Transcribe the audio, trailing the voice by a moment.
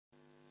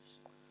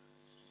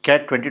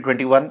CAT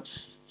 2021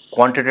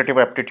 Quantitative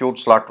Aptitude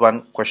Slot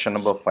 1 Question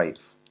number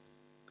 5.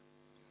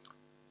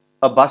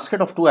 A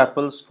basket of 2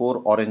 apples,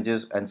 4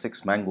 oranges and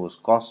 6 mangoes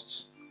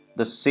costs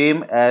the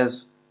same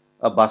as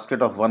a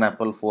basket of 1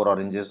 apple, 4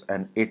 oranges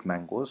and 8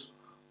 mangoes,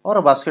 or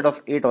a basket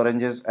of 8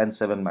 oranges and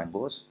 7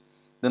 mangoes.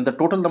 Then the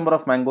total number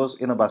of mangoes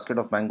in a basket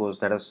of mangoes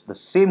that has the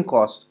same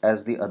cost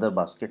as the other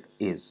basket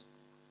is.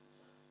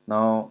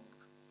 Now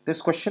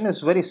this question is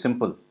very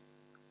simple,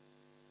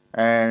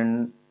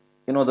 and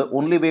the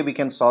only way we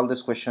can solve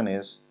this question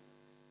is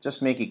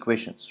just make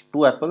equations.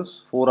 2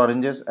 apples, 4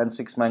 oranges and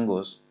 6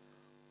 mangoes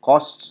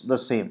costs the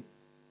same.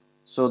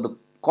 So the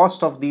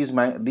cost of these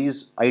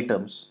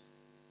items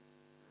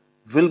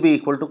will be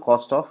equal to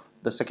cost of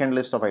the second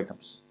list of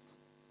items.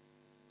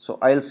 So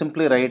I'll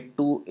simply write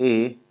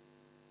 2a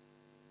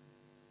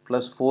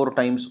plus 4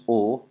 times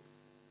o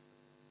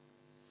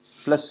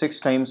plus 6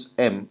 times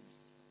m.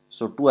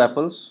 So 2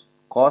 apples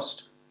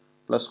cost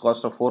plus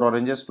cost of 4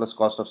 oranges plus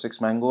cost of 6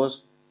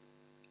 mangoes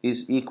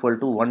is equal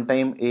to 1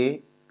 time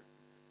a,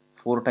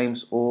 4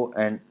 times o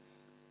and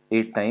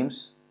 8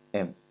 times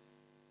m.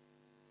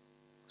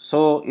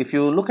 So if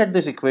you look at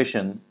this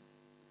equation,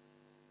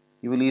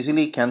 you will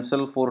easily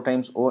cancel 4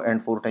 times o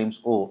and 4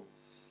 times o,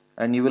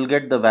 and you will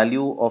get the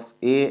value of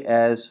a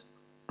as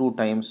 2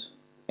 times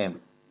m.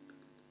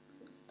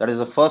 That is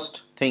the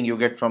first thing you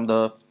get from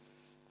the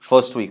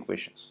first two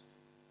equations.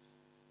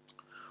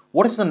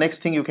 What is the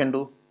next thing you can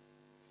do?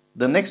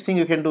 The next thing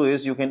you can do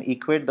is you can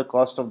equate the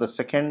cost of the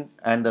second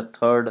and the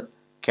third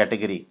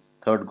category,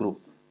 third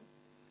group.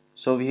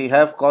 So we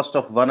have cost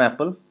of 1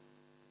 apple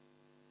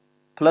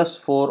plus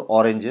 4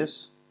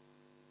 oranges.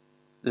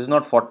 This is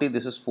not 40,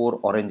 this is 4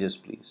 oranges,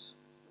 please.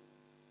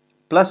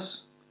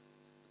 Plus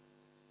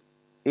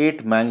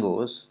 8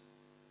 mangoes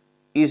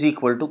is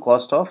equal to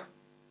cost of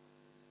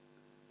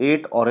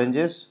 8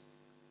 oranges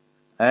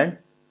and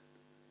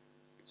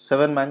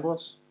 7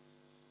 mangoes.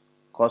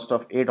 Cost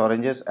of 8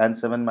 oranges and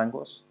 7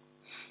 mangoes.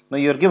 Now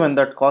you are given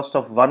that cost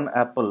of 1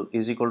 apple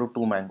is equal to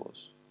 2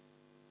 mangoes.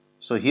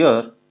 So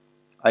here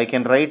I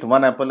can write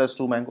 1 apple as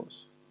 2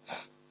 mangoes.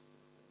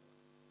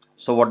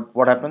 So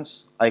what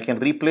happens? I can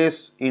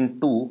replace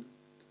in 2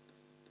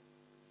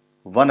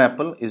 1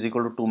 apple is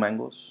equal to 2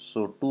 mangoes.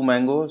 So 2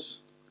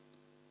 mangoes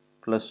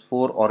plus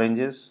 4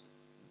 oranges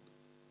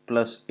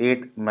plus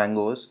 8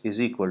 mangoes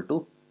is equal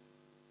to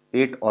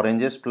 8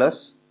 oranges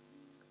plus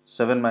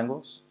 7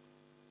 mangoes.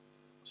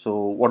 So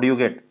what do you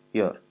get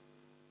here?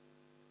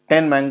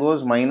 10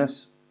 mangoes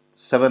minus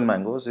 7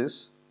 mangoes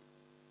is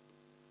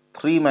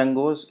 3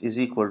 mangoes is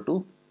equal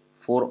to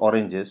 4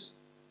 oranges.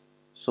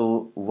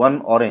 So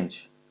 1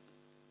 orange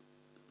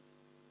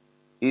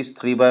is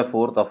 3 by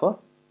 4th of a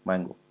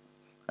mango.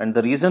 And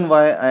the reason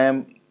why I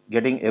am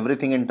getting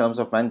everything in terms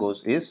of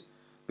mangoes is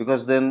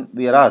because then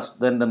we are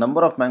asked then the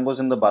number of mangoes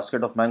in the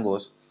basket of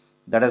mangoes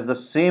that has the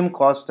same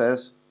cost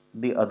as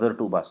the other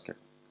two baskets.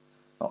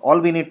 Now all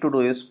we need to do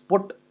is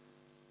put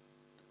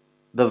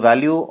the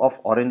value of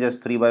orange as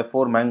 3 by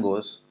 4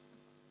 mangoes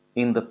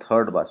in the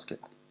third basket.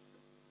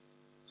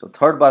 So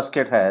third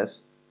basket has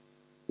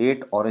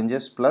 8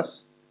 oranges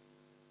plus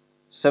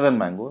 7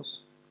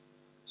 mangoes.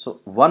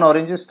 So 1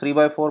 orange is 3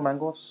 by 4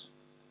 mangoes.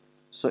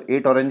 So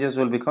 8 oranges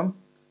will become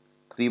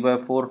 3 by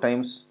 4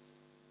 times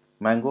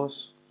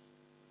mangoes.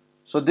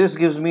 So this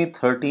gives me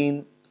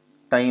 13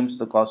 times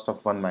the cost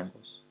of 1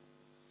 mangoes.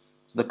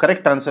 So the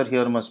correct answer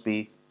here must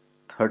be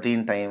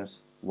 13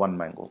 times 1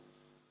 mango.